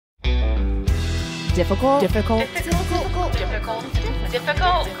Difficult.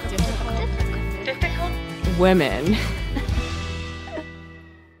 Women.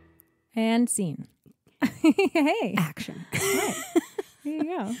 And scene. Hey. Action. Right. There you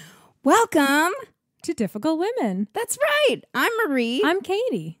go. Welcome To Difficult Women. That's right. I'm Marie. I'm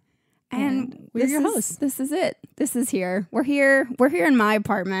Katie. And we're your hosts. This is it. This is here. We're here in my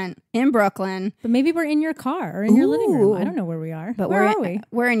apartment in Brooklyn. But maybe we're in your car or in your living room. I don't know where we are. But where are we?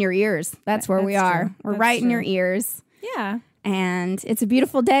 We're in your ears. That's where we are. True. We're That's right true. in your ears. Yeah. And it's a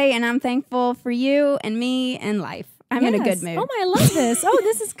beautiful day, and I'm thankful for you and me and life. I'm in a good mood. Oh my, I love this. Oh,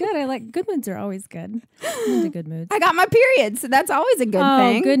 this is good. I like good moods are always good. I'm into good moods. I got my period, so that's always a good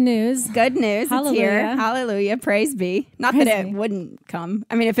thing. Good news. Good news. Hallelujah. It's here. Hallelujah. Praise be. Not Praise that it be. wouldn't come.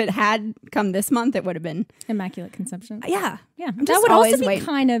 I mean, if it had come this month, it would have been. Immaculate conception. Yeah. Yeah. I'm That just would always also be waiting.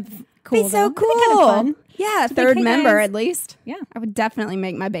 kind of cool. Be so though. cool. It'd be kind of fun. Yeah. It's Third like, hey, member guys. at least. Yeah. I would definitely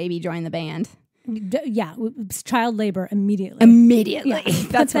make my baby join the band. Yeah. Child labor immediately. Immediately. Yeah. That's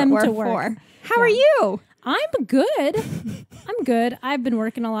Put what them we're to work. for. How are you? I'm good. I'm good. I've been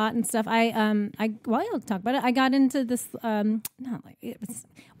working a lot and stuff. I'll talk about it. I got into this I'm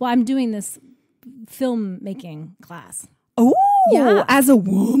doing this filmmaking class. Oh, Yeah. as a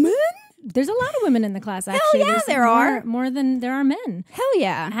woman? There's a lot of women in the class actually. yeah, There's there are. more than there are men. Hell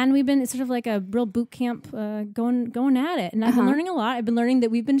yeah. And we've been sort of like a real boot camp going at it. And I've been learning a lot. I've been learning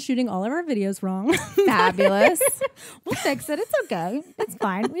that we've been shooting all of our videos wrong. Fabulous. We'll fix it. It's okay. It's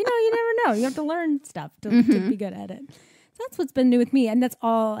fine. You never know. You have to learn stuff to be good at it. So that's what's been new with me. And that's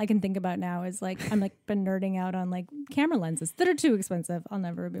all I can think about now is like, I'm like been nerding out on like camera lenses that are too expensive. I'll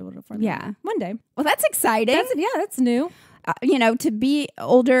never be able to afford them. Yeah. One day. Well, that's exciting. That's new. To be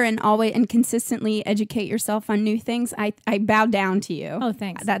older and always and consistently educate yourself on new things, I bow down to you. Oh,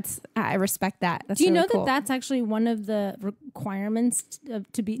 thanks. I respect that. That's Do you really know cool. that that's actually one of the requirements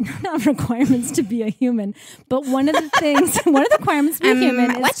to be, not requirements to be a human, but one of the things, one of the requirements to be a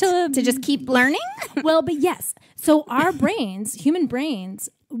human is to just keep learning? well, but yes. So our brains, human brains,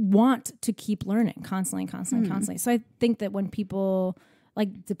 want to keep learning constantly. So I think that when people,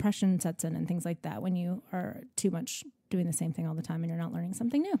 like depression sets in and things like that, when you are too much doing the same thing all the time and you're not learning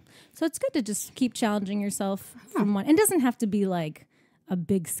something new. So it's good to just keep challenging yourself from one. It doesn't have to be like a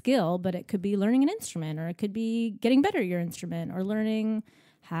big skill, but it could be learning an instrument, or it could be getting better at your instrument, or learning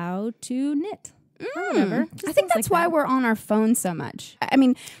how to knit. Or whatever. I think that's why we're on our phone so much. I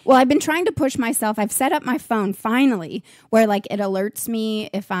mean, I've been trying to push myself. I've set up my phone finally where like it alerts me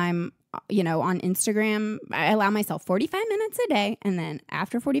if I'm on Instagram. I allow myself 45 minutes a day, and then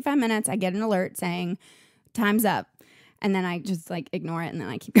after 45 minutes I get an alert saying time's up. And then I just like ignore it, and then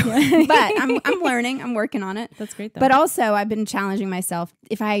I keep going. But I'm learning. I'm working on it. That's great, though. But also, I've been challenging myself.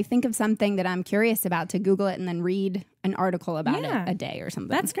 If I think of something that I'm curious about, to Google it and then read an article about it a day or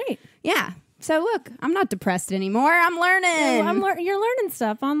something. That's great. Yeah. So look, I'm not depressed anymore. I'm learning. You're learning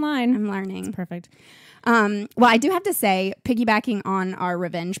stuff online. I'm learning. It's perfect. Well, I do have to say, piggybacking on our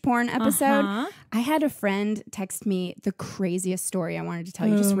revenge porn episode, I had a friend text me the craziest story I wanted to tell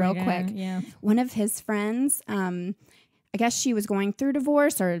you just real quick. Yeah. One of his friends, I guess she was going through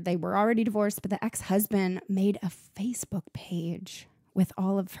divorce, or they were already divorced, but the ex-husband made a Facebook page with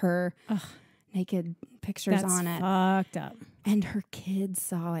all of her naked pictures on it. Fucked up. And her kids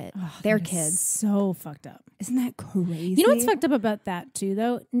saw it. Their kids. So fucked up. Isn't that crazy? You know what's fucked up about that too,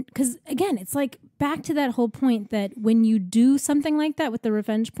 though? Because again, it's like back to that whole point that when you do something like that with the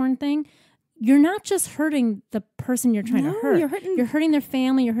revenge porn thing, you're not just hurting the person you're trying to hurt. You're hurting their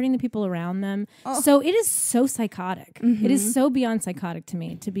family. You're hurting the people around them. So it is so psychotic. It is so beyond psychotic to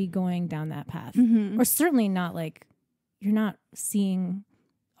me to be going down that path. Or certainly not like you're not seeing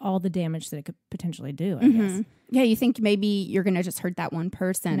all the damage that it could potentially do, I guess. Yeah, you think maybe you're going to just hurt that one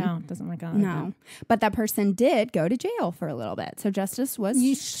person. No, it doesn't work out. No. But that person did go to jail for a little bit. So justice was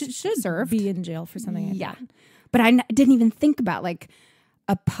should served. Be in jail for something like that. But I didn't even think about like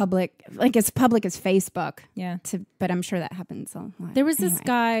a public, like as public as Facebook. Yeah. But I'm sure that happens a lot. There was this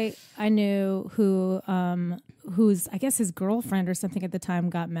guy I knew who's I guess his girlfriend or something at the time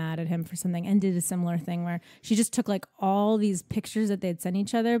got mad at him for something and did a similar thing where she just took like all these pictures that they'd sent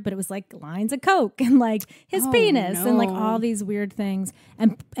each other, but it was like lines of coke and like his penis and like all these weird things.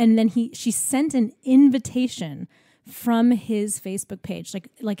 And then she sent an invitation from his Facebook page,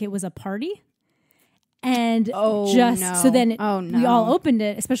 like it was a party. And so then we all opened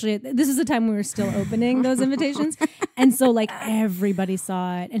it, especially this is the time we were still opening those invitations. And so like everybody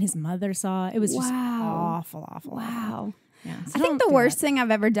saw it and his mother saw it. It was just awful. Wow. Yeah, so I think the worst thing I've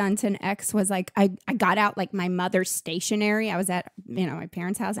ever done to an ex was like I got out like my mother's stationery. I was at my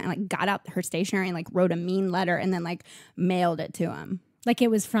parents' house and I like got out her stationery and like wrote a mean letter and then like mailed it to him. Like it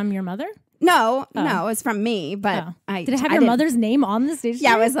was from your mother? No, no, it's from me. But did it have your mother's name on the stationery?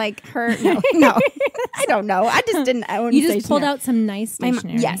 Yeah, it was like her. No, I don't know. I just didn't own. You just pulled out some nice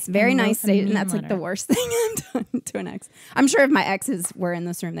stationery. Yes, very nice stationery. And that's like the worst thing I've done to an ex. I'm sure if my exes were in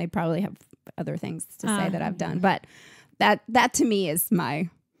this room, they'd probably have other things to say that I've done. But that to me is my.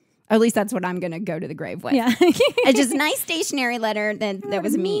 At least that's what I'm going to go to the grave with. Yeah, it's just nice stationery letter that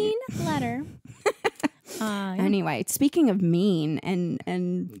was mean letter. Anyway, speaking of mean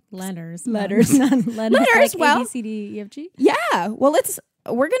and letters, letters, like well, A, B, C, D, E, F, G. Yeah. Well,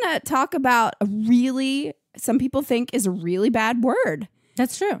 we're going to talk about some people think is a really bad word.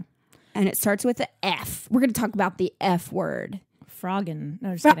 That's true. And it starts with the F. We're going to talk about the F word. Froggin'.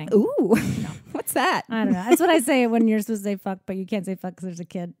 No, just kidding. Ooh. No. What's that? I don't know. That's what I say when you're supposed to say fuck, but you can't say fuck because there's a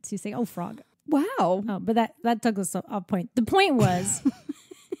kid. So you say, oh, frog. Wow. Oh, but that took us off point. The point was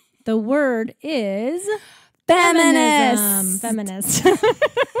the word is feminist. Feminist.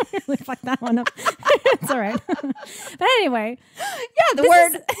 Really fucked that one up. It's all right. But anyway, yeah,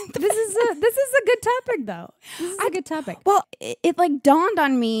 this is a good topic though. This is a good topic. Well, it like dawned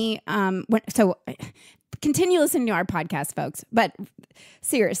on me continue listening to our podcast, folks. But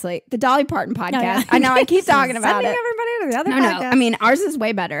seriously, the Dolly Parton podcast. No, yeah. I know I keep talking about it. Everybody to the other podcast. No. I mean, ours is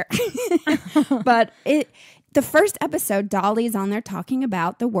way better. But the first episode, Dolly's on there talking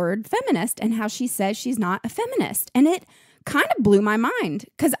about the word feminist and how she says she's not a feminist. And it kind of blew my mind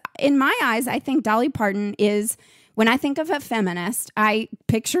because in my eyes, I think Dolly Parton is... When I think of a feminist, I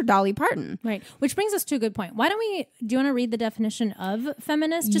picture Dolly Parton. Right. Which brings us to a good point. Do you want to read the definition of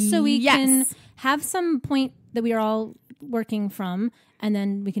feminist just so we can have some point that we are all working from, and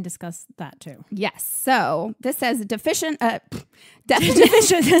then we can discuss that too. Yes. So this says deficient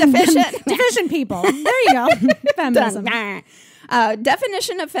people. There you go. Feminism.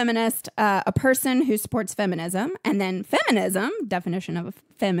 Definition of feminist, a person who supports feminism. And then feminism, definition of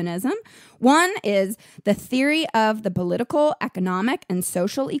feminism. One is the theory of the political, economic, and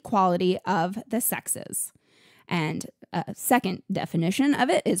social equality of the sexes. And second definition of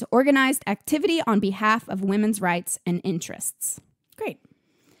it is organized activity on behalf of women's rights and interests. Great.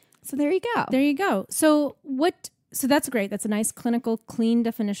 So there you go. There you go. So that's great. That's a nice clinical, clean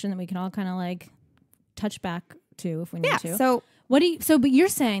definition that we can all kind of like touch back to if we need to. So but you're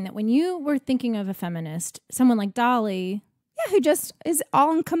saying that when you were thinking of a feminist, someone like Dolly, who just is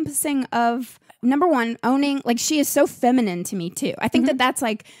all encompassing of number one, owning, like she is so feminine to me too. I think that's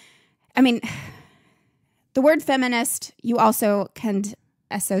like, I mean, the word feminist, you also can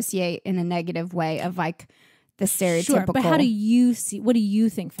associate in a negative way of like the stereotypical. Sure, but what do you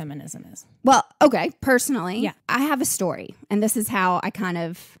think feminism is? Well, okay, personally, I have a story, and this is how I kind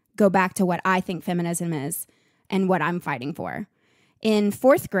of go back to what I think feminism is and what I'm fighting for. In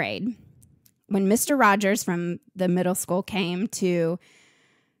 4th grade, when Mr. Rogers from the middle school came to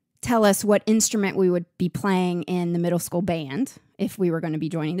tell us what instrument we would be playing in the middle school band, if we were going to be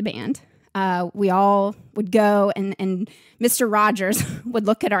joining the band, we all would go and Mr. Rogers would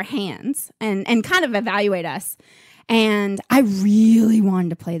look at our hands and kind of evaluate us. And I really wanted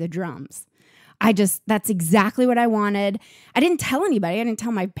to play the drums. That's exactly what I wanted. I didn't tell anybody. I didn't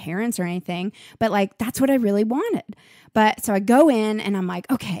tell my parents or anything, but like, that's what I really wanted. But so I go in and I'm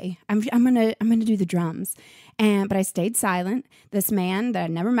like, okay, I'm going to do the drums. But I stayed silent. This man that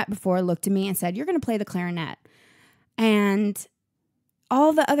I'd never met before looked at me and said, you're going to play the clarinet. And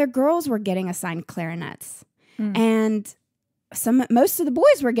all the other girls were getting assigned clarinets. And most of the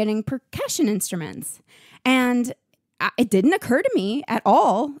boys were getting percussion instruments. And it didn't occur to me at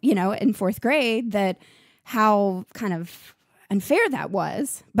all, in 4th grade that how kind of unfair that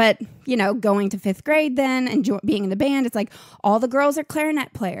was. But, going to 5th grade then and being in the band, it's like all the girls are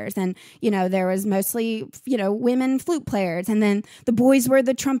clarinet players. And, there was mostly, women flute players. And then the boys were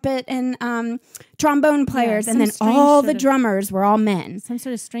the trumpet and trombone players. And then all the drummers were all men. Some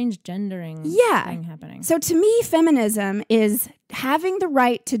sort of strange gendering thing happening. So to me, feminism is having the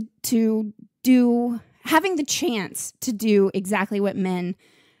right to do... having the chance to do exactly what men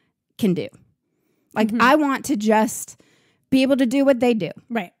can do. Like, I want to just be able to do what they do.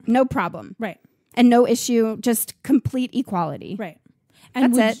 Right. No problem. Right. And no issue, just complete equality. Right.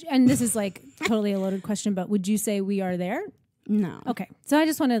 And that's it. And this is like totally a loaded question, but would you say we are there? No. Okay. So I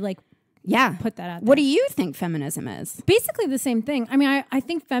just want to put that out there. What do you think feminism is? Basically the same thing. I mean, I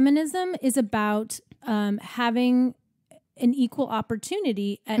think feminism is about having an equal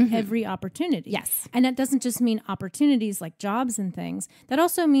opportunity at every opportunity. Yes. And that doesn't just mean opportunities like jobs and things. That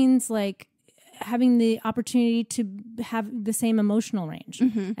also means like having the opportunity to have the same emotional range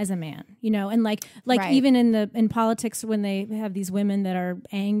as a man, and like Right. even in politics, when they have these women that are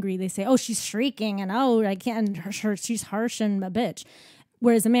angry, they say, oh, she's shrieking, and oh, I can't, she's harsh and a bitch.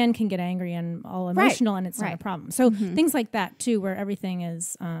 Whereas a man can get angry and all emotional, and it's not a problem. So things like that too, where everything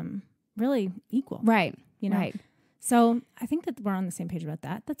is really equal. Right. Right. So I think that we're on the same page about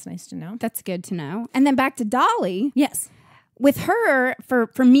that. That's nice to know. That's good to know. And then back to Dolly. Yes. With her,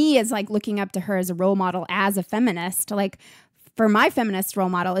 for me, as like looking up to her as a role model, as a feminist, like for my feminist role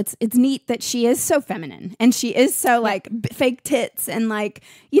model, it's neat that she is so feminine and she is so like fake tits and like,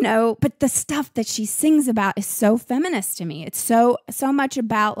 but the stuff that she sings about is so feminist to me. It's so much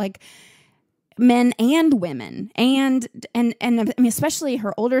about like men and women and I mean, especially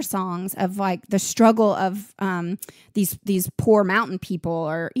her older songs of like the struggle of these poor mountain people,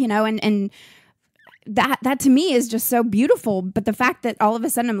 or and that to me is just so beautiful. But the fact that all of a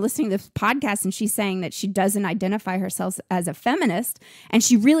sudden I'm listening to this podcast and she's saying that she doesn't identify herself as a feminist, and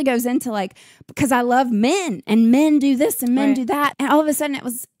she really goes into like, because I love men and men do this and men do that, and all of a sudden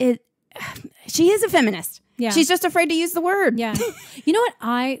she is a feminist. Yeah. She's just afraid to use the word. Yeah. You know what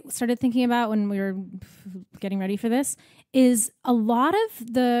I started thinking about when we were getting ready for this is a lot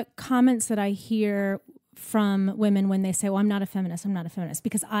of the comments that I hear from women when they say, well, I'm not a feminist,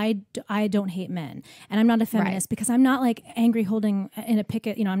 because I don't hate men. And I'm not a feminist because I'm not like angry holding in a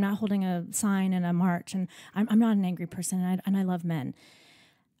picket, I'm not holding a sign in a march, and I'm not an angry person, and I love men.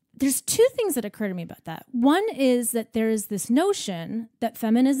 There's two things that occur to me about that. One is that there is this notion that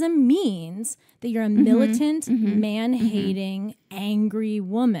feminism means that you're a militant, man-hating, angry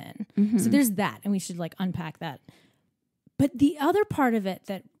woman. So there's that, and we should like unpack that. But the other part of it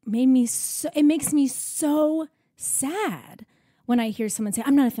that it makes me so sad when I hear someone say,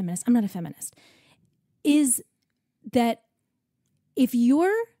 I'm not a feminist, is that if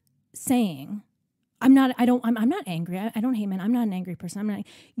you're saying, I'm not angry, I don't hate men, I'm not an angry person,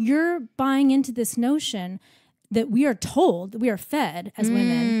 you're buying into this notion that we are told, that we are fed as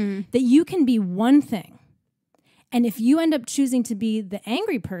women, that you can be one thing. And if you end up choosing to be the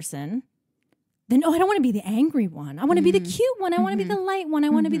angry person, then, I don't want to be the angry one. I want to be the cute one. I want to be the light one. I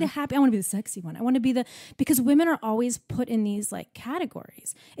want to be the happy. I want to be the sexy one. I want to be because women are always put in these like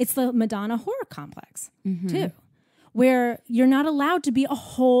categories. It's the Madonna horror complex too, where you're not allowed to be a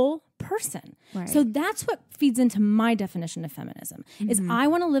whole person. Right. So that's what feeds into my definition of feminism is I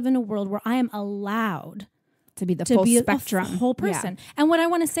want to live in a world where I am allowed to be the full spectrum, a whole person. Yeah. And what I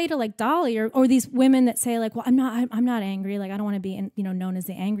want to say to like Dolly or these women that say like, well, I'm not angry. Like I don't want to be, known as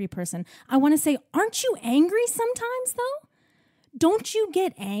the angry person. I want to say, aren't you angry sometimes though? Don't you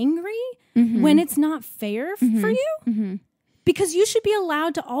get angry when it's not fair for you? Because you should be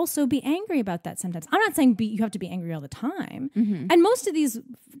allowed to also be angry about that sometimes. I'm not saying you have to be angry all the time. And most of these,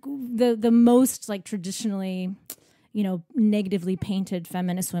 the most like traditionally, negatively painted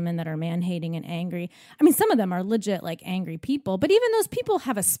feminist women that are man-hating and angry. I mean, some of them are legit like angry people, but even those people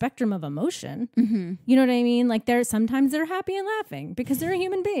have a spectrum of emotion. You know what I mean? Like sometimes they're happy and laughing because they're a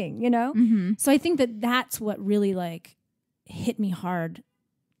human being, So I think that that's what really like hit me hard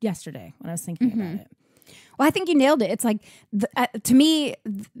yesterday when I was thinking about it. Well, I think you nailed it. It's like, to me,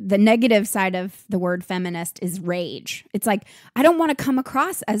 the negative side of the word feminist is rage. It's like, I don't want to come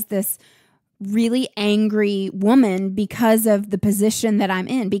across as this really angry woman because of the position that I'm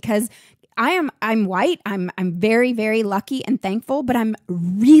in, because I'm white. I'm very, very lucky and thankful, but I'm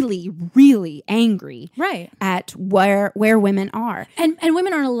really, really angry at where women are. And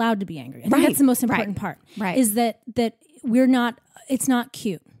women aren't allowed to be angry. I think that's the most important part. Is that we're not, it's not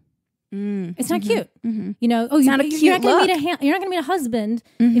cute. It's not cute. You're not going to meet a husband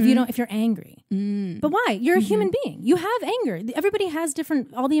if you're angry. But why? You're a human being. You have anger. Everybody has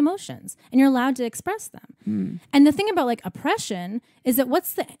all the emotions, and you're allowed to express them. And the thing about like oppression is that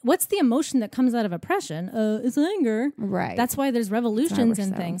what's the emotion that comes out of oppression? It's anger. Right. That's why there's revolutions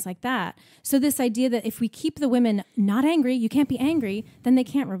and things like that. So this idea that if we keep the women not angry, you can't be angry, then they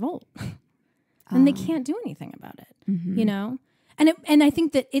can't revolt. Then they can't do anything about it. And I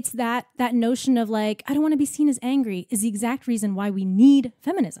think that it's that notion of like, I don't want to be seen as angry is the exact reason why we need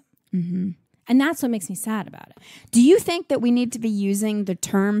feminism. And that's what makes me sad about it. Do you think that we need to be using the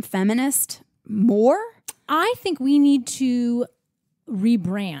term feminist more? I think we need to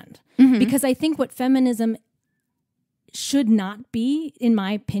rebrand because I think what feminism should not be, in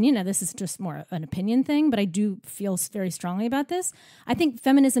my opinion, now this is just more an opinion thing, but I do feel very strongly about this. I think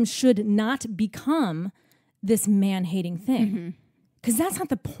feminism should not become this man-hating thing. Because that's not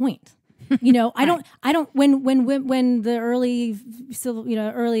the point. You know, I don't, when the early civil,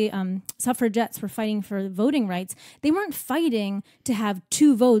 early suffragettes were fighting for voting rights, they weren't fighting to have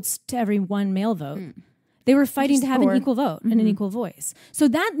 2 votes to every 1 male vote. They were fighting to have an equal vote and an equal voice. So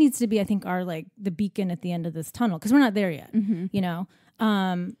that needs to be, I think, our the beacon at the end of this tunnel, because we're not there yet, you know?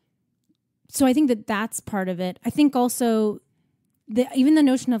 So I think that that's part of it. I think also even the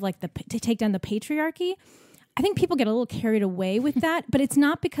notion of to take down the patriarchy, I think people get a little carried away with that, but it's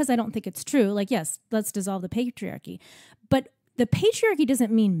not because I don't think it's true. Yes, let's dissolve the patriarchy. But the patriarchy doesn't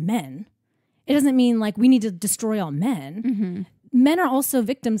mean men. It doesn't mean we need to destroy all men. Men are also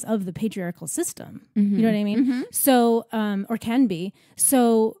victims of the patriarchal system. You know what I mean? So, or can be.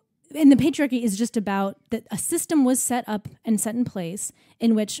 So, and the patriarchy is just about that a system was set up and set in place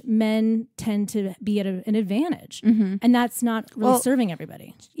in which men tend to be at an advantage. And that's not really serving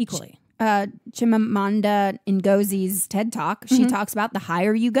everybody equally. Chimamanda Ngozi's TED Talk, she talks about the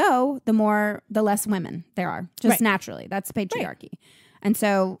higher you go, the less women there are, just naturally. That's patriarchy. And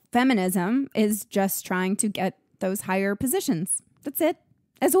so feminism is just trying to get those higher positions. That's it.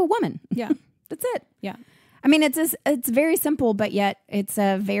 As a woman. Yeah. That's it. Yeah. I mean, it's very simple, but yet it's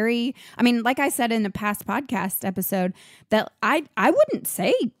a very, I mean, like I said in a past podcast episode, that I wouldn't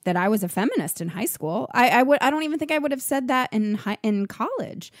say that I was a feminist in high school. I don't even think I would have said that in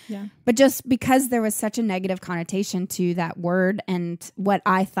college. Yeah. But just because there was such a negative connotation to that word and what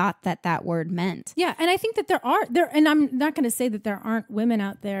I thought that word meant. Yeah, and I think that there and I'm not going to say that there aren't women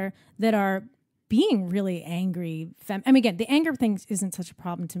out there that are being really angry. I mean, again, the anger thing isn't such a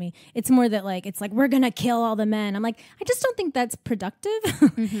problem to me. It's more that it's we're going to kill all the men. I'm I just don't think that's productive.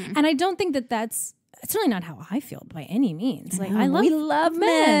 And I don't think it's really not how I feel by any means. We love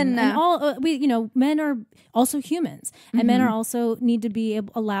men. And all men are also humans, and men are also need to be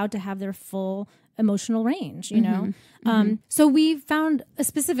allowed to have their full emotional range, you know? So we found a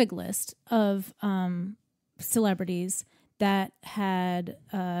specific list of celebrities that had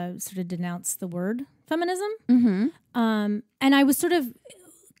sort of denounced the word feminism. And I was sort of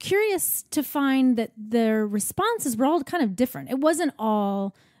curious to find that their responses were all kind of different. It wasn't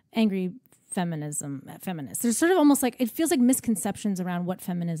all angry feminists. There's sort of almost it feels like misconceptions around what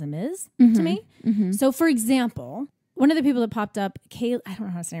feminism is to me. So for example, one of the people that popped up, I don't know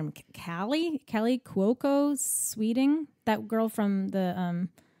how to say her name, Callie Cuoco Sweeting, that girl from the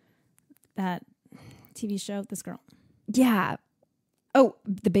that TV show, this girl. Yeah. Oh,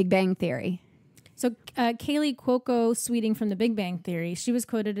 The Big Bang Theory. So Kaylee Cuoco Sweeting from The Big Bang Theory, she was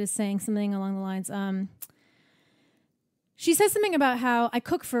quoted as saying something along the lines, she says something about how I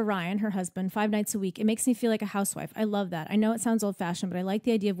cook for Ryan, her husband, 5 nights a week. It makes me feel like a housewife. I love that. I know it sounds old-fashioned, but I like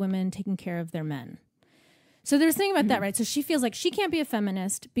the idea of women taking care of their men. So there's something about that, right? So she feels like she can't be a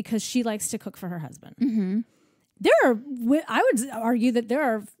feminist because she likes to cook for her husband. I would argue that there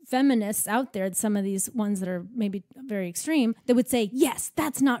are feminists out there, some of these ones that are maybe very extreme, that would say, yes,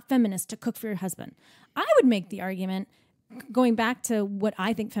 that's not feminist to cook for your husband. I would make the argument, going back to what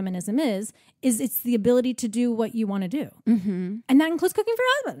I think feminism is it's the ability to do what you want to do. And that includes cooking for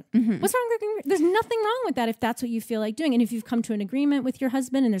your husband. What's wrong with cooking? There's nothing wrong with that if that's what you feel like doing. And if you've come to an agreement with your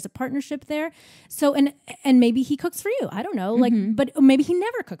husband and there's a partnership there. So, and maybe he cooks for you. I don't know. But maybe he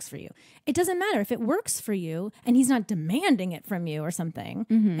never cooks for you. It doesn't matter if it works for you and he's not demanding it from you or something.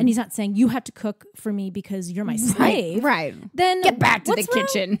 And he's not saying you have to cook for me because you're my slave. Right. Then get back to the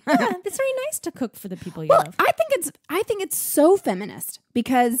kitchen. Yeah, it's very nice to cook for the people you love. I think it's so feminist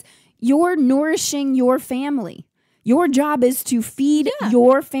because you're nourishing your family. Your job is to feed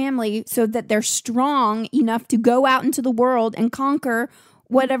your family so that they're strong enough to go out into the world and conquer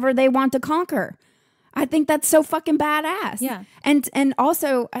whatever they want to conquer. I think that's so fucking badass. Yeah. And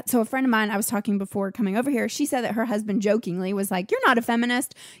also, so a friend of mine, I was talking before coming over here, she said that her husband jokingly was like, you're not a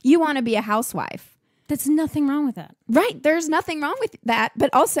feminist. You want to be a housewife. There's nothing wrong with that. Right. There's nothing wrong with that.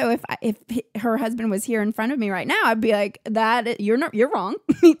 But also if her husband was here in front of me right now, I'd be like, you're wrong.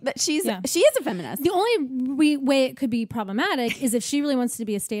 That she is a feminist. The only way it could be problematic is if she really wants to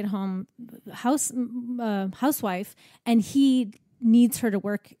be a stay-at-home housewife and he needs her to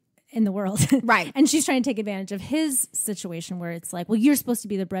work in the world. Right. And she's trying to take advantage of his situation where it's like, well, you're supposed to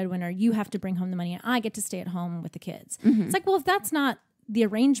be the breadwinner. You have to bring home the money and I get to stay at home with the kids. It's like, well, if that's not the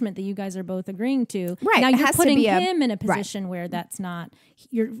arrangement that you guys are both agreeing to, right. Now you're putting him in a position where that's not,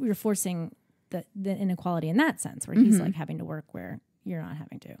 you're forcing the inequality in that sense where he's like having to work where you're not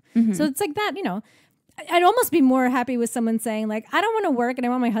having to. So it's like that, I'd almost be more happy with someone saying like, I don't want to work and I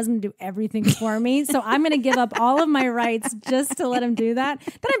want my husband to do everything for me. So I'm going to give up all of my rights just to let him do that.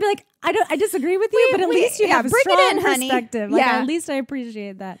 Then I'd be like, I disagree with you, but at least you have a strong perspective. Like, at least I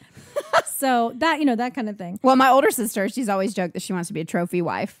appreciate that. So that, that kind of thing. Well, my older sister, she's always joked that she wants to be a trophy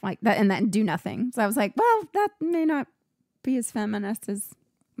wife like that and do nothing. So I was like, well, that may not be as feminist as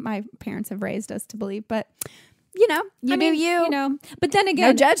my parents have raised us to believe, but you do. But then again,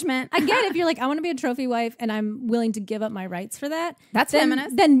 no judgment. Again, if you're like, I want to be a trophy wife and I'm willing to give up my rights for that, that's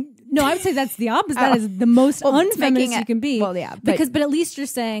feminist. Then no, I would say that's the opposite. That is the most unfeminist you can be. Well, yeah, but at least you're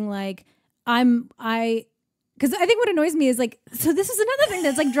saying like, because I think what annoys me is like, so this is another thing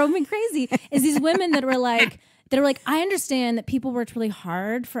that's like drove me crazy is these women that are like, I understand that people worked really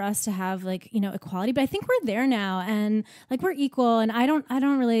hard for us to have like, equality, but I think we're there now and like we're equal and I don't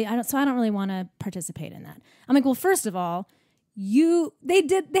really want to participate in that. I'm like, well, first of all, they had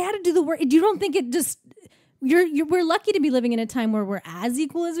to do the work. You don't think it just, we're lucky to be living in a time where we're as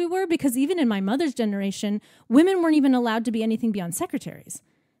equal as we were, because even in my mother's generation, women weren't even allowed to be anything beyond secretaries.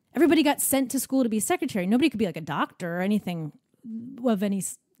 Everybody got sent to school to be a secretary. Nobody could be like a doctor or anything of any,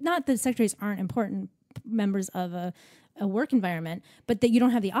 not that secretaries aren't important members of a work environment, but that you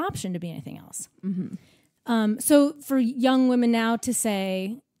don't have the option to be anything else. Mm-hmm. So for young women now to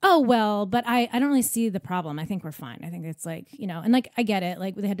say, oh, well, but I don't really see the problem. I think we're fine. I think it's like, and like, I get it.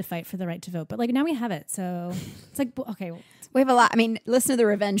 Like they had to fight for the right to vote, but like now we have it. So it's like, okay. We have a lot. I mean, listen to the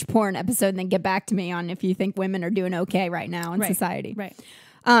revenge porn episode and then get back to me on if you think women are doing okay right now in society. Right.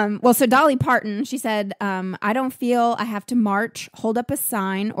 Well, so Dolly Parton, she said, I don't feel I have to march, hold up a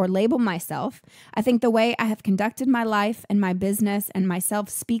sign, or label myself. I think the way I have conducted my life and my business and myself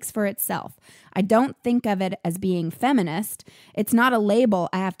speaks for itself. I don't think of it as being feminist. It's not a label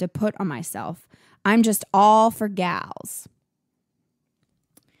I have to put on myself. I'm just all for gals.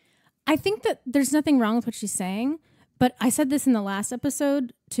 I think that there's nothing wrong with what she's saying, but I said this in the last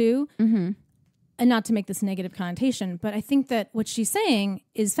episode too. Mm-hmm. And not to make this negative connotation, but I think that what she's saying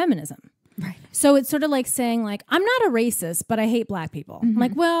is feminism. Right. So it's sort of like saying like, I'm not a racist, but I hate black people. Mm-hmm. I'm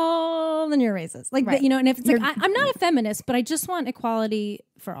like, well, then you're a racist. Like, right. And if it's like, I'm not a feminist, but I just want equality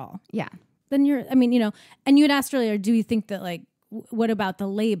for all. Yeah. Then and you had asked earlier, do you think that like, what about the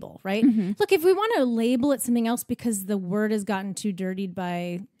label, right? Mm-hmm. Look, if we want to label it something else because the word has gotten too dirtied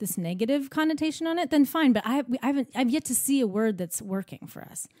by this negative connotation on it, then fine. But I've yet to see a word that's working for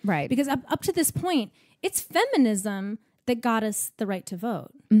us, right? Because up to this point, it's feminism that got us the right to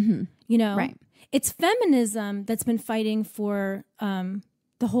vote. Mm-hmm. Right? It's feminism that's been fighting for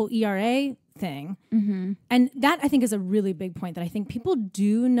the whole ERA thing, mm-hmm. and that I think is a really big point that I think people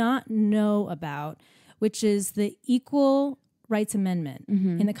do not know about, which is the Equal Rights Amendment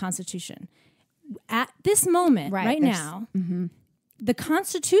mm-hmm. in the Constitution. At this moment, right now, mm-hmm. the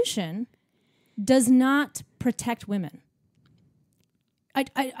Constitution does not protect women. I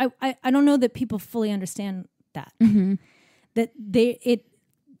don't know that people fully understand that. Mm-hmm. That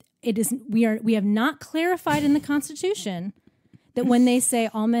we have not clarified in the Constitution that when they say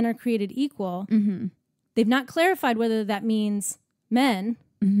all men are created equal, mm-hmm. they've not clarified whether that means men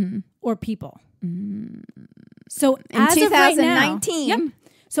mm-hmm. or people. Mm-hmm. So in 2019,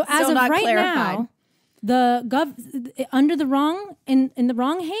 So as of right now, under the wrong in the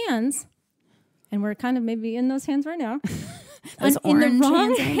wrong hands, and we're kind of maybe in those hands right now. Those orange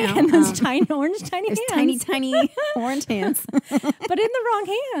hands right now. Those tiny hands. Tiny orange hands. But in the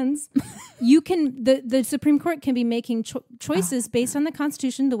wrong hands, you can the Supreme Court can be making choices based on the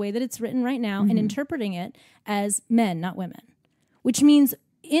Constitution, the way that it's written right now, mm-hmm. and interpreting it as men, not women, which means,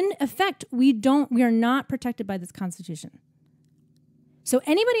 in effect, we are not protected by this Constitution. So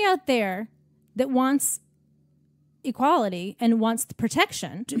anybody out there that wants equality and wants the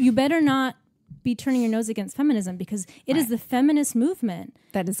protection, you better not be turning your nose against feminism, because it is the feminist movement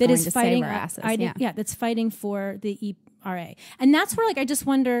that is fighting our asses. That's fighting for the ERA. And that's where, like, I just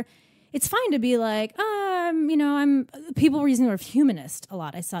wonder, it's fine to be like, people were using the word humanist a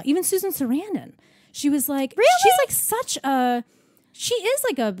lot. I saw even Susan Sarandon. She was like, really? She is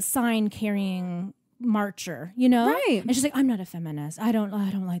like a sign carrying marcher, Right. And she's like, I'm not a feminist. I don't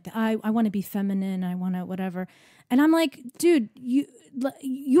like that. I want to be feminine. I want to whatever. And I'm like, dude, you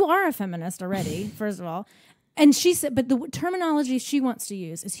are a feminist already, first of all. And she said, but the terminology she wants to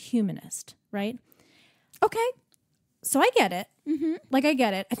use is humanist, right? Okay. So I get it. Mm-hmm. Like, I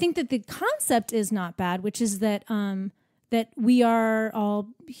get it. I think that the concept is not bad, which is that that we are all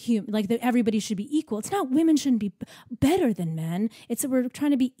human, like that everybody should be equal. It's not women shouldn't be better than men. It's that we're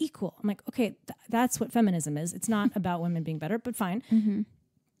trying to be equal. I'm like, okay, that's what feminism is. It's not about women being better, but fine. Mm-hmm.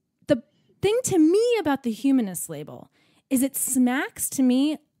 The thing to me about the humanist label is it smacks to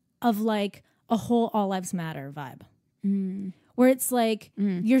me of like a whole all lives matter vibe, where it's like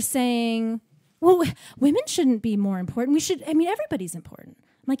you're saying, well, women shouldn't be more important. Everybody's important.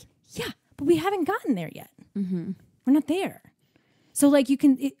 I'm like, yeah, but we haven't gotten there yet. We're not there. So like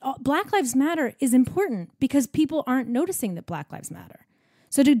Black Lives Matter is important because people aren't noticing that Black Lives Matter.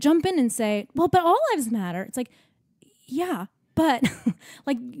 So to jump in and say, well, but all lives matter. It's like, yeah, but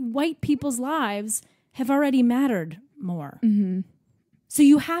like white people's lives have already mattered more. So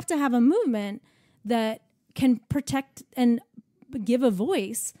you have to have a movement that can protect and give a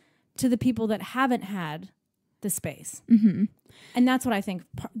voice to the people that haven't had the space. And that's what I think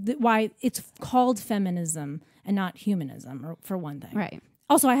why it's called feminism and not humanism, or for one thing. Right.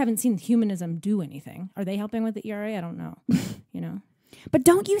 Also, I haven't seen humanism do anything. Are they helping with the ERA? I don't know. But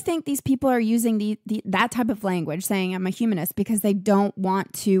don't you think these people are using that type of language, saying I'm a humanist, because they don't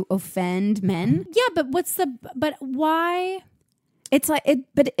want to offend men? Yeah, but why? It's like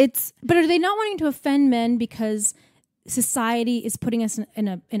but are they not wanting to offend men because society is putting us in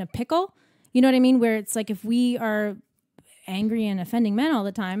a pickle? You know what I mean? Where it's like, if we are angry and offending men all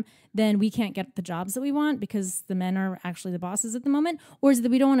the time, then we can't get the jobs that we want because the men are actually the bosses at the moment? Or is it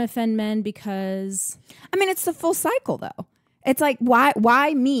that we don't want to offend men because... it's the full cycle, though. It's like,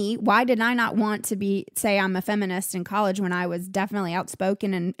 why me? Why did I not want to say I'm a feminist in college when I was definitely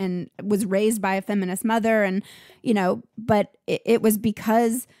outspoken and was raised by a feminist mother? And, but it was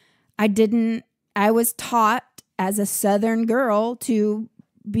because I was taught as a Southern girl to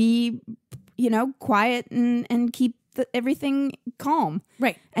be, quiet and keep everything calm.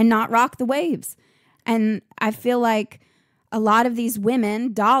 Right. And not rock the waves. And I feel like a lot of these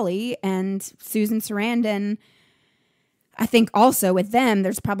women, Dolly and Susan Sarandon, I think also with them,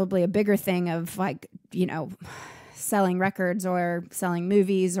 there's probably a bigger thing of like, selling records or selling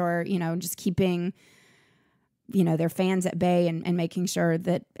movies or, just keeping, their fans at bay and making sure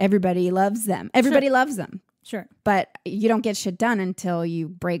that everybody loves them. Everybody loves them. Sure. But you don't get shit done until you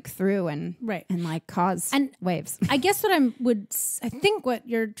break through and like cause waves. I guess I think what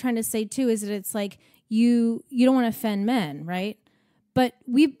you're trying to say too is that it's like you don't want to offend men, right? But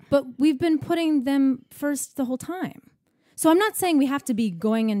we've been putting them first the whole time. So I'm not saying we have to be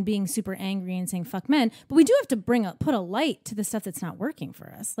going and being super angry and saying fuck men, but we do have to put a light to the stuff that's not working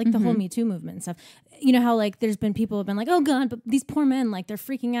for us, like the whole Me Too movement and stuff. You know how like there's been people who've been like, oh God, but these poor men, like they're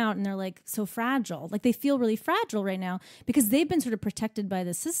freaking out and they're like so fragile. Like they feel really fragile right now because they've been sort of protected by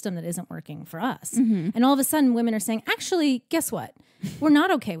the system that isn't working for us. And all of a sudden women are saying, actually, guess what? We're not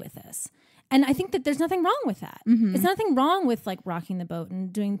okay with this. And I think that there's nothing wrong with that. It's nothing wrong with like rocking the boat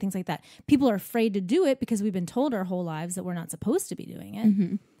and doing things like that. People are afraid to do it because we've been told our whole lives that we're not supposed to be doing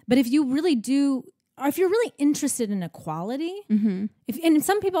it. But if you really do, or if you're really interested in equality, and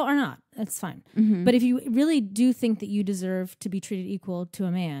some people are not, that's fine. But if you really do think that you deserve to be treated equal to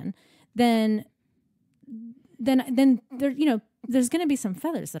a man, then there, there's going to be some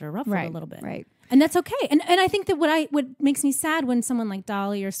feathers that are ruffled a little bit. Right. And that's okay. And I think that what makes me sad when someone like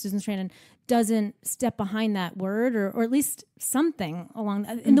Dolly or Susan Sarandon doesn't step behind that word or at least something along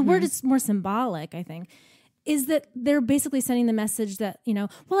that. And the word is more symbolic, I think, is that they're basically sending the message that,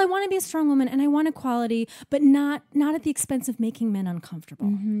 well, I want to be a strong woman and I want equality, but not at the expense of making men uncomfortable.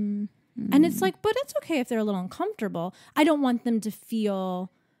 And it's like, but it's okay if they're a little uncomfortable. I don't want them to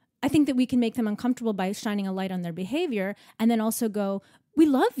feel... I think that we can make them uncomfortable by shining a light on their behavior and then also go, we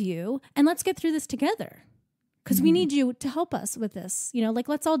love you and let's get through this together because we need you to help us with this. Like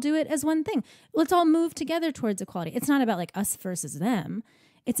let's all do it as one thing. Let's all move together towards equality. It's not about like us versus them.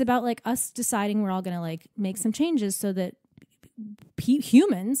 It's about like us deciding we're all going to like make some changes so that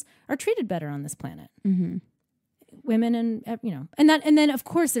humans are treated better on this planet. Women and then of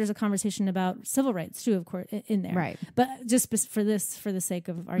course there's a conversation about civil rights too, of course, in there. Right. But just for the sake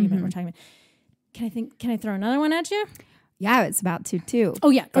of argument, we're talking about. Can I throw another one at you? Yeah, it's about to too. Oh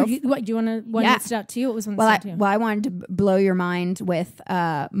yeah. Do you want to one that stood out to you? What was one that stood out to you? Well, I wanted to blow your mind with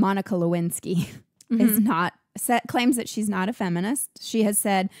Monica Lewinsky. Claims that she's not a feminist. She has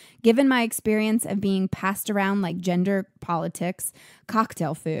said, given my experience of being passed around like gender politics,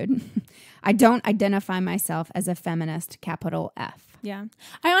 cocktail food, I don't identify myself as a feminist, capital F. Yeah.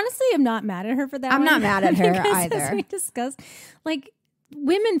 I honestly am not mad at her for that. I'm not mad at her either. As we discussed, like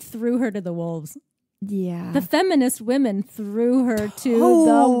women threw her to the wolves. Yeah. The feminist women threw her to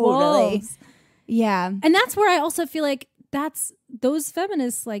the wolves. Yeah. And that's where I also feel like those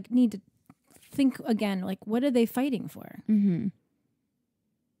feminists like need to think again, like what are they fighting for? I'm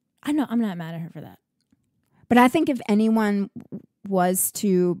not mad at her for that. But I think if anyone was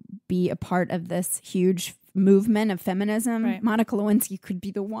to be a part of this huge movement of feminism, Right. Monica Lewinsky could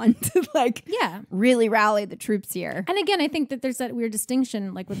be the one to like really rally the troops here. And again, I think that there's that weird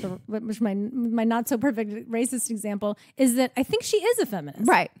distinction, like with my not so perfect racist example, is that I think she is a feminist.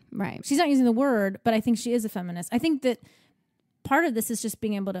 Right. She's not using the word, but I think she is a feminist. I think that part of this is just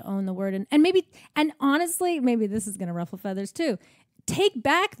being able to own the word and honestly, maybe this is going to ruffle feathers too. Take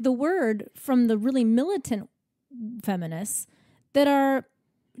back the word from the really militant feminists that are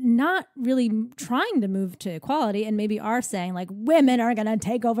not really trying to move to equality and maybe are saying like women are going to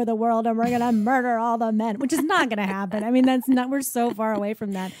take over the world and we're going to murder all the men, which is not going to happen. I mean, we're so far away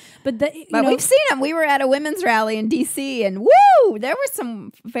from that. But we've seen them. We were at a women's rally in DC and woo, there were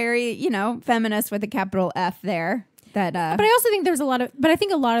some very, feminists with a capital F there. But I also think I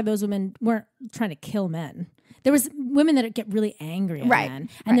think a lot of those women weren't trying to kill men. There was women that get really angry at men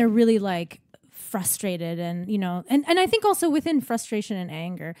and they're really like frustrated and I think also within frustration and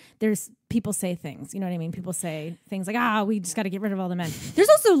anger there's people say things, you know what I mean? People say things like, we just got to get rid of all the men. There's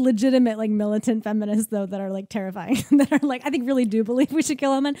also legitimate like militant feminists though that are like terrifying that are like I think really do believe we should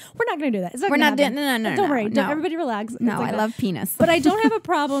kill all men. We're not going to do that. We're not doing no. Don't worry. Everybody relax. No, like I love penis. But I don't have a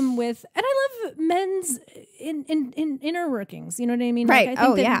problem with and I love men's in inner workings, you know what I mean? Right. Like,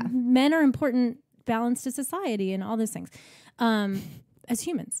 I think that men are important balance to society and all those things. As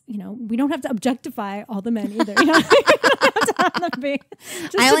humans, we don't have to objectify all the men either. I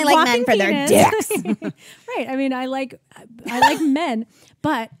only like men for their dicks. Right. I mean, I like men,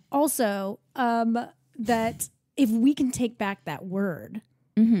 but also that if we can take back that word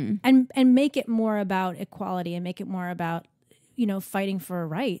and make it more about equality and make it more about fighting for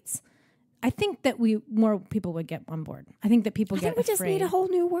rights, I think that more people would get on board. I think that people get afraid. We just need a whole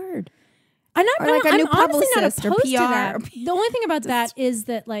new word. I'm new honestly not publicist opposed or to PR. that. The only thing about that is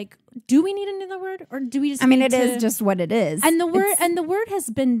that, like, do we need another word, or do we just? I mean, it is just what it is. And the word has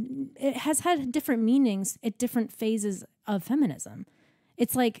had different meanings at different phases of feminism.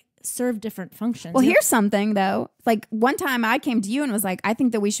 It's like serve different functions. Well, here's something though. Like one time I came to you and was like, I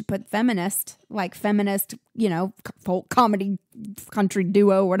think that we should put feminist, folk comedy country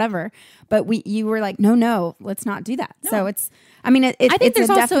duo, whatever. But you were like, no, let's not do that. No. So I think there's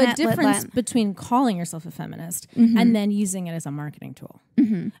also a difference between calling yourself a feminist and then using it as a marketing tool.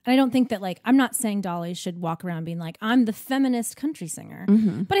 And I don't think that I'm not saying Dolly should walk around being like, I'm the feminist country singer.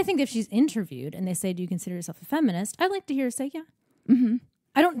 But I think if she's interviewed and they say, do you consider yourself a feminist? I'd like to hear her say, yeah.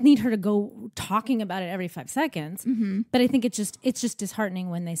 I don't need her to go talking about it every 5 seconds, but I think it's just disheartening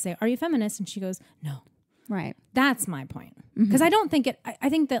when they say, "Are you feminist?" and she goes, "No." Right. That's my point. Because I don't think it. I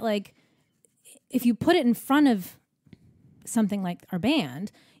think that if you put it in front of something like our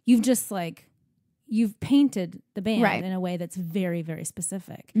band, you've painted the band in a way that's very, very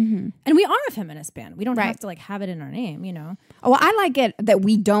specific. And we are a feminist band. We don't have to have it in our name, Oh, well, I like it that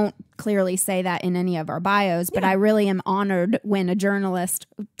we don't clearly say that in any of our bios, but I really am honored when a journalist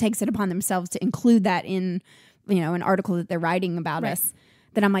takes it upon themselves to include that in, an article that they're writing about us.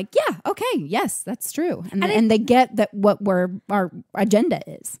 That I'm like, yeah, okay, yes, that's true. And they get that what our agenda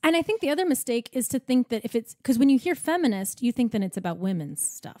is. And I think the other mistake is to think that because when you hear feminist, you think that it's about women's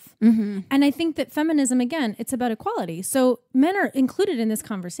stuff. And I think that feminism, again, it's about equality. So men are included in this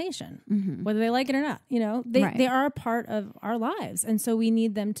conversation, whether they like it or not. They are a part of our lives. And so we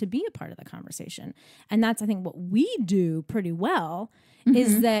need them to be a part of the conversation. And that's, I think, what we do pretty well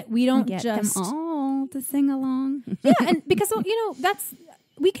is that we don't get just them all to sing along. Yeah, and because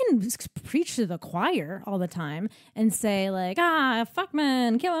we can preach to the choir all the time and say fuck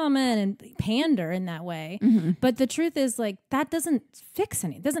men, kill all men, and pander in that way. But the truth is that doesn't fix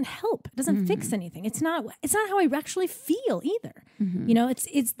anything. It doesn't help. It doesn't fix anything. It's not how I actually feel either.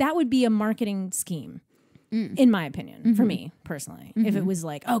 It's that would be a marketing scheme. In my opinion, for me personally, if it was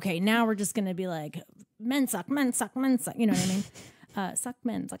okay, now we're just going to be men suck, men suck, men suck. You know what I mean? Suck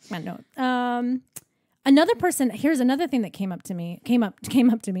men. No. Another person, here's another thing that came to me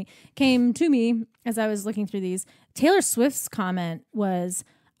as I was looking through these. Taylor Swift's comment was,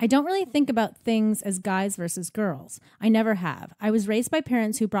 I don't really think about things as guys versus girls. I never have. I was raised by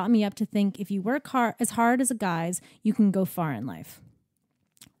parents who brought me up to think if you work as hard as a guys, you can go far in life.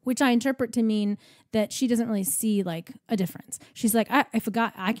 Which I interpret to mean that she doesn't really see a difference. She's like, I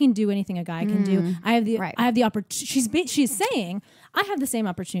forgot I can do anything a guy can do. I have the opportunity. She's saying I have the same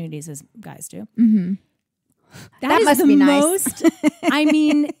opportunities as guys do. That must be nice. I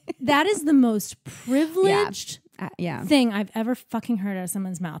mean, that is the most privileged thing I've ever fucking heard out of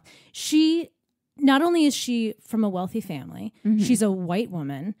someone's mouth. Not only is she from a wealthy family, she's a white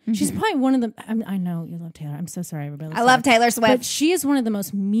woman. She's probably one of the. I know you love Taylor. I'm so sorry, everybody. I love Taylor Swift. But she is one of the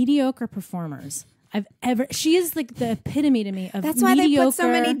most mediocre performers I've ever. She is like the epitome to me of That's why mediocre. they put so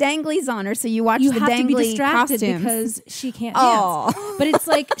many danglies on her, so you watch You the have to be dangly distracted costumes. because she can't Oh. dance. But it's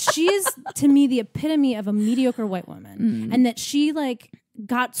like she is to me the epitome of a mediocre white woman, and that she like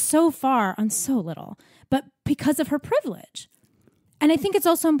got so far on so little, but because of her privilege. And I think it's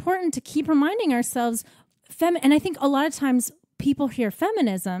also important to keep reminding ourselves, and I think a lot of times people hear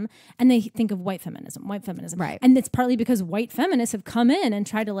feminism and they think of white feminism. Right. And it's partly because white feminists have come in and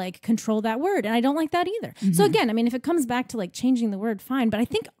tried to like control that word. And I don't like that either. So again, I mean, if it comes back to like changing the word, fine. But I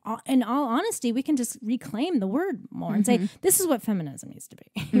think in all honesty, we can just reclaim the word more and say, this is what feminism needs to be,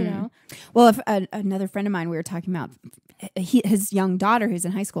 you know? Well, if another friend of mine, we were talking about his young daughter who's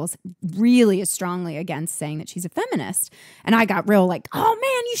in high school is strongly against saying that she's a feminist. And I got real like, oh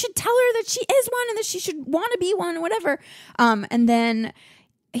man, you should tell her that she is one and that she should want to be one or whatever. And then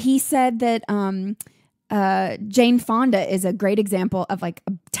he said that Jane Fonda is a great example of like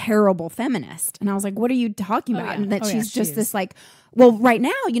a terrible feminist. And I was like, what are you talking about? Yeah. And that she's just is. this like, well, right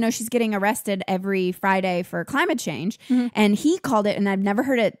now, you know, she's getting arrested every Friday for climate change. And he called it, and I've never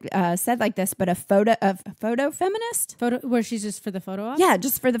heard it said like this, but a photo feminist. Where she's just for the photo op? Yeah,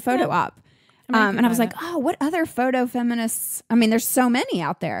 just for the photo op. And I was like, oh, what other photo feminists? I mean, there's so many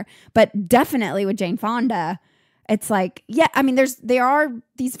out there, but definitely with Jane Fonda, it's like, yeah, I mean, there are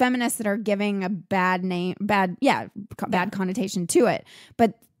these feminists that are giving a bad connotation to it.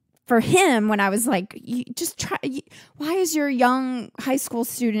 But for him, when I was like, you just try, why is your young high school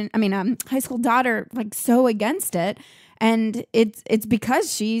daughter like so against it? And it's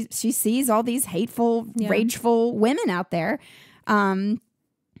because she sees all these hateful, rageful women out there. I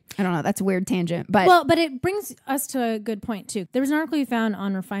don't know. That's a weird tangent, but it brings us to a good point too. There was an article we found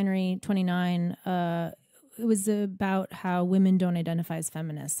on Refinery 29. It was about how women don't identify as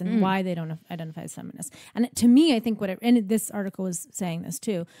feminists and why they don't identify as feminists. And to me, I think and this article was saying this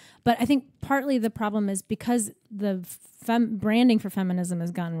too, but I think partly the problem is because the branding for feminism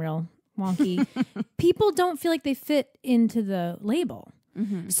has gotten real wonky. People don't feel like they fit into the label.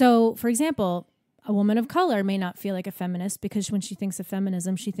 So, for example, a woman of color may not feel like a feminist because when she thinks of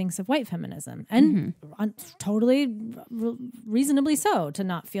feminism, she thinks of white feminism, and totally reasonably so to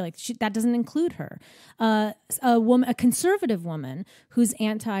not feel like that doesn't include her. A conservative woman who's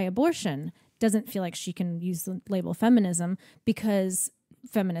anti-abortion doesn't feel like she can use the label feminism because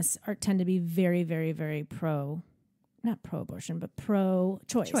feminists tend to be very, very, very not pro-abortion, but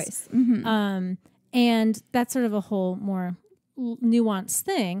pro-choice. And that's sort of a whole more nuanced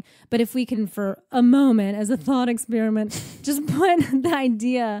thing. But if we can for a moment as a thought experiment just put the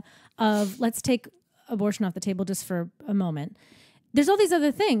idea of let's take abortion off the table just for a moment, there's all these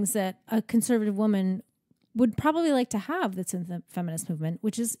other things that a conservative woman would probably like to have that's in the feminist movement,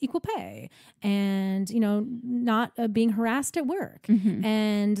 which is equal pay and, you know, not being harassed at work.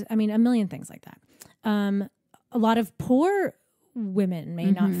 And I mean, a million things like that. A lot of poor women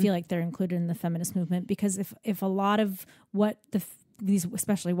may not feel like they're included in the feminist movement because if a lot of what these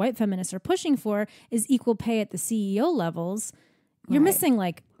especially white feminists are pushing for is equal pay at the CEO levels, you're missing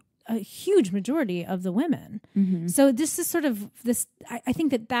like a huge majority of the women. So this is sort of this. I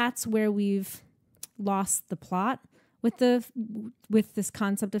think that's where we've lost the plot with this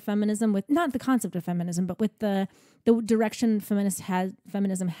concept of feminism, with not the concept of feminism, but with the direction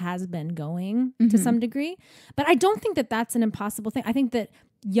feminism has been going to some degree. But I don't think that that's an impossible thing. I think that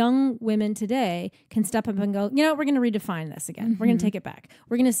young women today can step up and go, you know, we're going to redefine this again. We're going to take it back.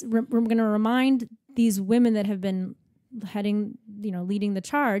 We're going to remind these women that have been leading the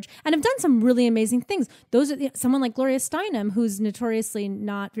charge and have done some really amazing things. Those are someone like Gloria Steinem, who's notoriously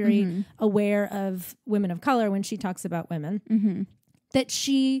not very aware of women of color when she talks about women, that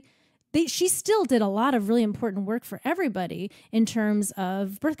she still did a lot of really important work for everybody in terms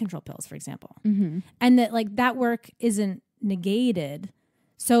of birth control pills, for example. And that like that work isn't negated.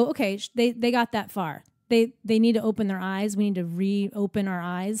 So, okay, they got that far. They need to open their eyes. We need to reopen our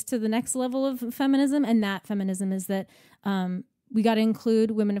eyes to the next level of feminism. And that feminism is that we got to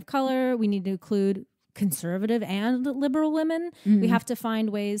include women of color. We need to include conservative and liberal women. We have to find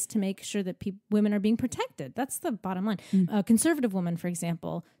ways to make sure that women are being protected. That's the bottom line. A conservative woman, for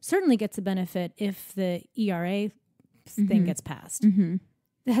example, certainly gets a benefit if the ERA thing gets passed.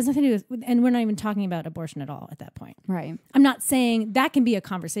 It has nothing to do with, and we're not even talking about abortion at all at that point. Right. I'm not saying that can be a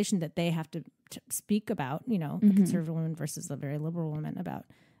conversation that they have to speak about, you know, a conservative woman versus a very liberal woman about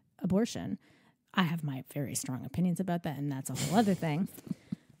abortion. I have my very strong opinions about that, and that's a whole other thing.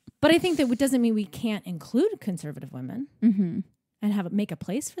 But I think that it doesn't mean we can't include conservative women and make a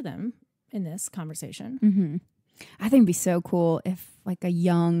place for them in this conversation. I think it'd be so cool if like a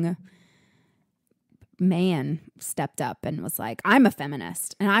young man stepped up and was like, I'm a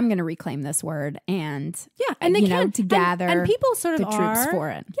feminist and I'm going to reclaim this word. And and they can to gather and people sort of the troops for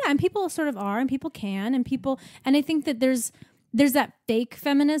it. Yeah, and people sort of are, and people can, and I think that there's that fake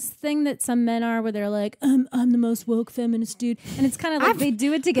feminist thing that some men are, where they're like, I'm the most woke feminist dude, and it's kind of like they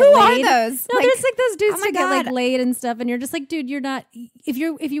do it to get laid. Who are those? No, there's like those dudes to get like laid and stuff, and you're just like, dude, you're not. If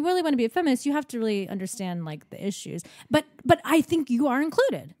you really want to be a feminist, you have to really understand like the issues. But I think you are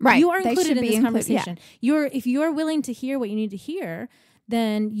included. Right, you are included in this conversation. Yeah. If you're willing to hear what you need to hear,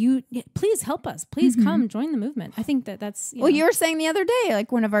 then please help us. Please come join the movement. I think that's... You were saying the other day,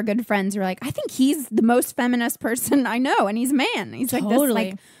 like one of our good friends were like, I think he's the most feminist person I know. And he's a man. He's like this,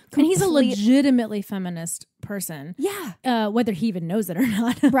 like... And he's a legitimately feminist person. Yeah. Whether he even knows it or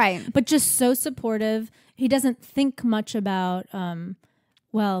not. Right. But just so supportive. He doesn't think much about...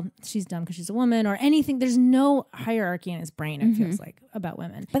 well, she's dumb because she's a woman or anything. There's no hierarchy in his brain, it feels like, about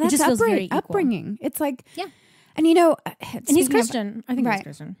women. But that's just feels very equal. upbringing. It's like... Yeah. And and he's Christian. I think he's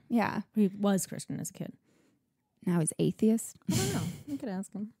Christian. Yeah. He was Christian as a kid. Now he's atheist. I don't know. You could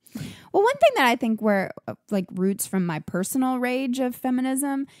ask him. Well, one thing that I think were like roots from my personal rage of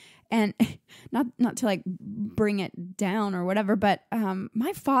feminism, and not to like bring it down or whatever, but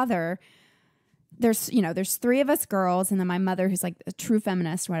my father, there's 3 of us girls, and then my mother who's like a true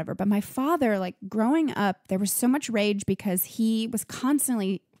feminist or whatever. But my father, like growing up, there was so much rage because he was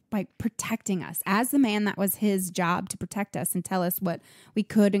constantly like protecting us as the man. That was his job, to protect us and tell us what we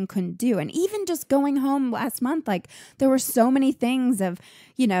could and couldn't do. And even just going home last month, like there were so many things of,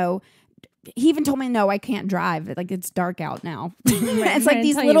 he even told me, no, I can't drive. Like it's dark out now. It's like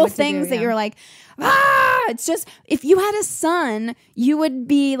these little things that you're like, it's just, if you had a son, you would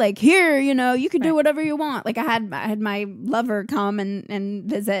be like, here, you could do whatever you want. Like I had my lover come and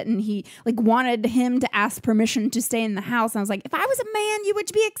visit, and he like wanted him to ask permission to stay in the house. And I was like, if I was a man, you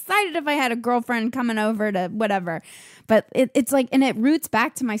would be excited if I had a girlfriend coming over to whatever. But it's like, and it roots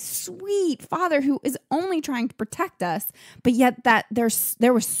back to my sweet father who is only trying to protect us. But yet that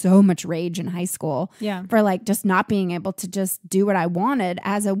there was so much rage in high school for like just not being able to just do what I wanted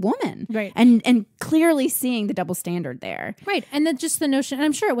as a woman. Right. And clearly seeing the double standard there. Right. And then just the notion, and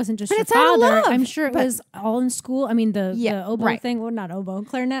I'm sure it wasn't just your it's out of father. love, I'm sure it was all in school. I mean, the oboe thing, well, not oboe,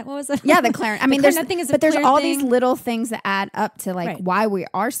 clarinet, what was it? Yeah, the clarinet. I mean, there's all thing. these little things that add up to like why we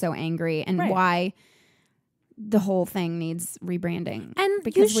are so angry and why the whole thing needs rebranding, and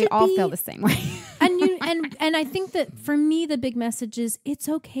because we all feel the same way. and I think that for me the big message is it's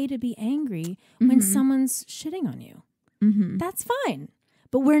okay to be angry when someone's shitting on you. That's fine,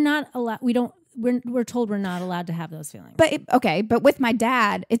 but we're not allowed. We're told we're not allowed to have those feelings. But with my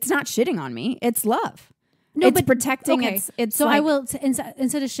dad, it's not shitting on me; it's love. No, it's protecting. Okay. It's so like, I will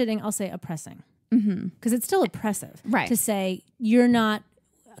instead of shitting, I'll say oppressing, because it's still oppressive, right? To say you're not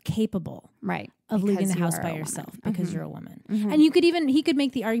capable, right, of leaving the house by yourself because you're a woman. And he could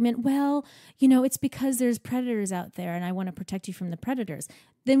make the argument, well, it's because there's predators out there and I want to protect you from the predators.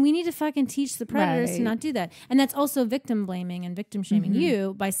 Then we need to fucking teach the predators to not do that. And that's also victim blaming and victim shaming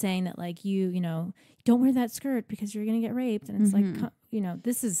you by saying that like you don't wear that skirt because you're going to get raped. And it's like,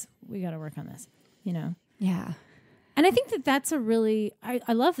 we got to work on this, Yeah. And I think that that's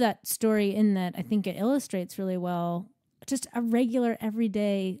I love that story in that I think it illustrates really well just a regular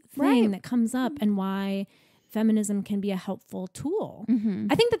everyday thing that comes up and why feminism can be a helpful tool.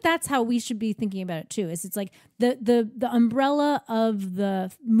 I think that that's how we should be thinking about it too. It's like the umbrella of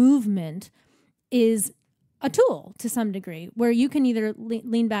the movement is a tool to some degree where you can either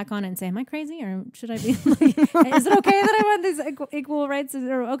lean back on it and say, am I crazy or should I be like, is it okay that I want these equal rights?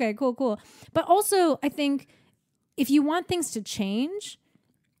 Or, okay, cool. But also I think if you want things to change,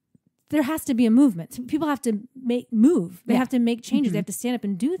 there has to be a movement. People have to move. They have to make changes. They have to stand up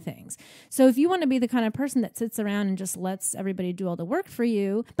and do things. So if you want to be the kind of person that sits around and just lets everybody do all the work for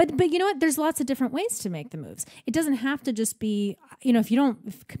you, but you know what? There's lots of different ways to make the moves. It doesn't have to just be,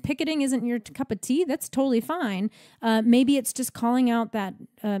 if picketing isn't your cup of tea, that's totally fine. Maybe it's just calling out that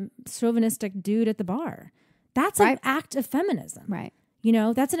chauvinistic dude at the bar. That's an act of feminism. Right.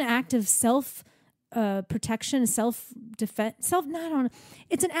 That's an act of protection, self-defense,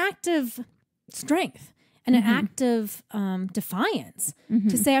 it's an act of strength and an act of defiance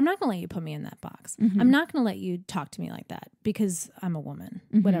to say, I'm not going to let you put me in that box. I'm not going to let you talk to me like that because I'm a woman,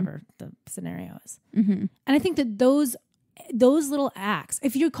 whatever the scenario is. And I think that those little acts,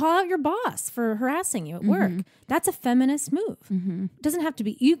 if you call out your boss for harassing you at work, that's a feminist move. It doesn't have to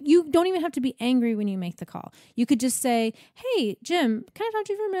be, you don't even have to be angry when you make the call. You could just say, hey, Jim, can I talk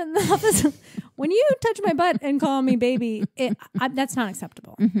to you for a minute in the office? When you touch my butt and call me baby, that's not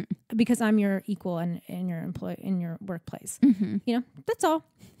acceptable because I'm your equal and your employee in your workplace. That's all.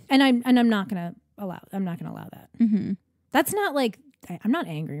 And I'm not going to I'm not going to allow that. Mm-hmm. That's not like, I'm not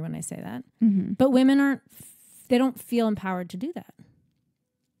angry when I say that, Mm-hmm. but women they don't feel empowered to do that.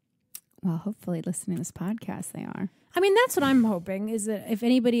 Well, hopefully listening to this podcast, they are. I mean, that's what I'm hoping, is that if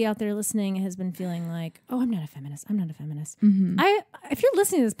anybody out there listening has been feeling like, oh, I'm not a feminist. Mm-hmm. If you're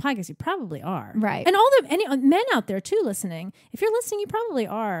listening to this podcast, you probably are. Right. And any men out there too listening, if you're listening, you probably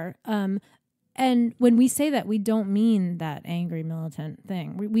are. And when we say that, we don't mean that angry militant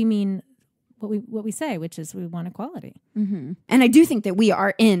thing. We mean what we say, which is we want equality. Mm-hmm. And I do think that we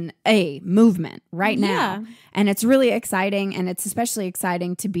are in a movement right now. Yeah. And it's really exciting. And it's especially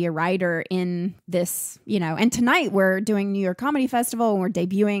exciting to be a writer in this, and tonight we're doing New York Comedy Festival and we're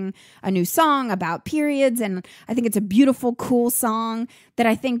debuting a new song about periods. And I think it's a beautiful, cool song that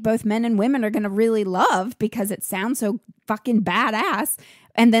I think both men and women are going to really love because it sounds so fucking badass.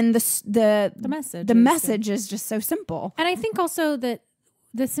 And then the message is just so simple. And I think also that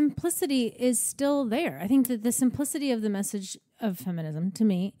the simplicity is still there. I think that the simplicity of the message of feminism to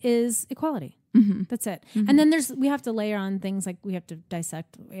me is equality. Mm-hmm. That's it. Mm-hmm. And then we have to layer on things like we have to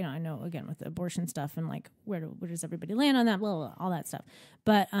dissect, I know again with the abortion stuff and like where does everybody land on that, blah, blah, blah, all that stuff.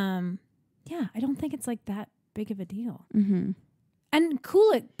 But yeah, I don't think it's like that big of a deal. Mm-hmm. And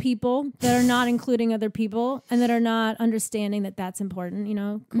cool it, people that are not including other people and that are not understanding that that's important.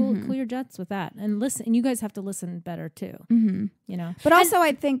 Cool your jets with that and listen. And you guys have to listen better too. Mm-hmm. But also,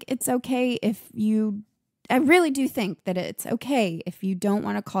 I think it's okay I really do think that it's okay if you don't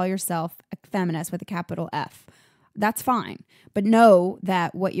want to call yourself a feminist with a capital F. That's fine. But know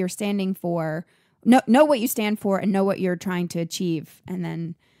that what you're standing for, know what you stand for and know what you're trying to achieve. And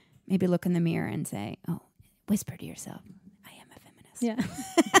then maybe look in the mirror and say, whisper to yourself, yeah.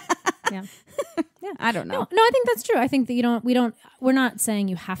 Yeah. Yeah. I don't know. No, I think that's true. I think that we're not saying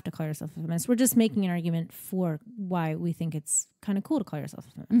you have to call yourself a feminist. We're just making an argument for why we think it's kind of cool to call yourself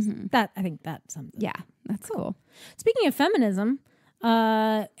a feminist. Mm-hmm. I think that's something. Yeah, that's cool. Speaking of feminism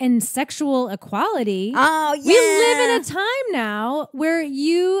and sexual equality, oh yeah, we live in a time now where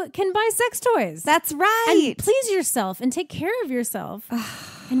you can buy sex toys. That's right. And please yourself and take care of yourself.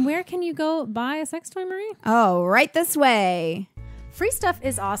 And where can you go buy a sex toy, Marie? Oh, right this way. Free stuff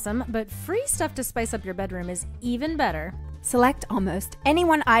is awesome, but free stuff to spice up your bedroom is even better. Select almost any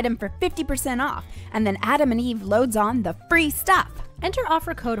one item for 50% off, and then Adam and Eve loads on the free stuff. Enter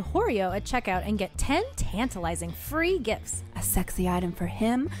offer code HORIO at checkout and get 10 tantalizing free gifts. A sexy item for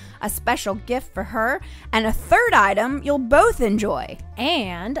him, a special gift for her, and a third item you'll both enjoy.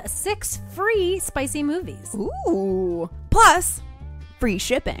 And 6 free spicy movies. Ooh. Plus, free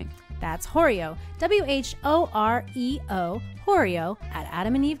shipping. That's HORIO, WHOREO, HORIO at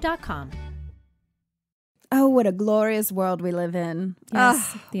adamandeve.com. Oh, what a glorious world we live in.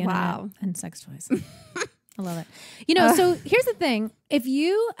 Yes, the internet and sex toys. I love it. So here's the thing. If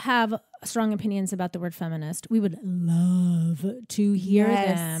you have strong opinions about the word feminist, we would love to hear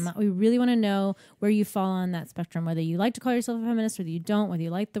them. We really want to know where you fall on that spectrum, whether you like to call yourself a feminist, whether you don't, whether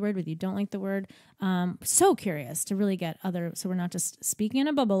you like the word, whether you don't like the word. So curious to really get so we're not just speaking in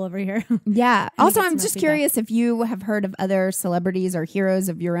a bubble over here. Yeah. Also, I'm just curious if you have heard of other celebrities or heroes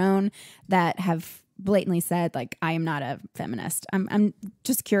of your own that have blatantly said, like, I am not a feminist. I'm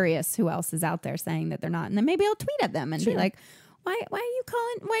just curious who else is out there saying that they're not. And then maybe I'll tweet at them and be like, why are you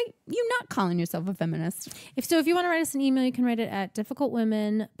not calling yourself a feminist? If you want to write us an email, you can write it at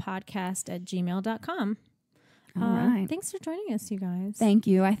difficultwomenpodcast@gmail.com. All right. Thanks for joining us, you guys. Thank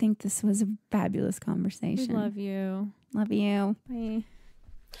you. I think this was a fabulous conversation. We love you. Love you. Bye.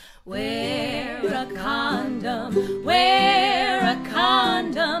 Wear a condom, wear a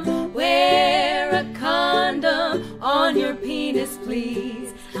condom, wear a condom on your penis,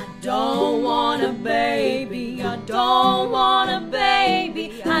 please. I don't want a baby, I don't want a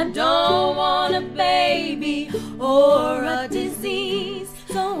baby, I don't want a baby or a disease.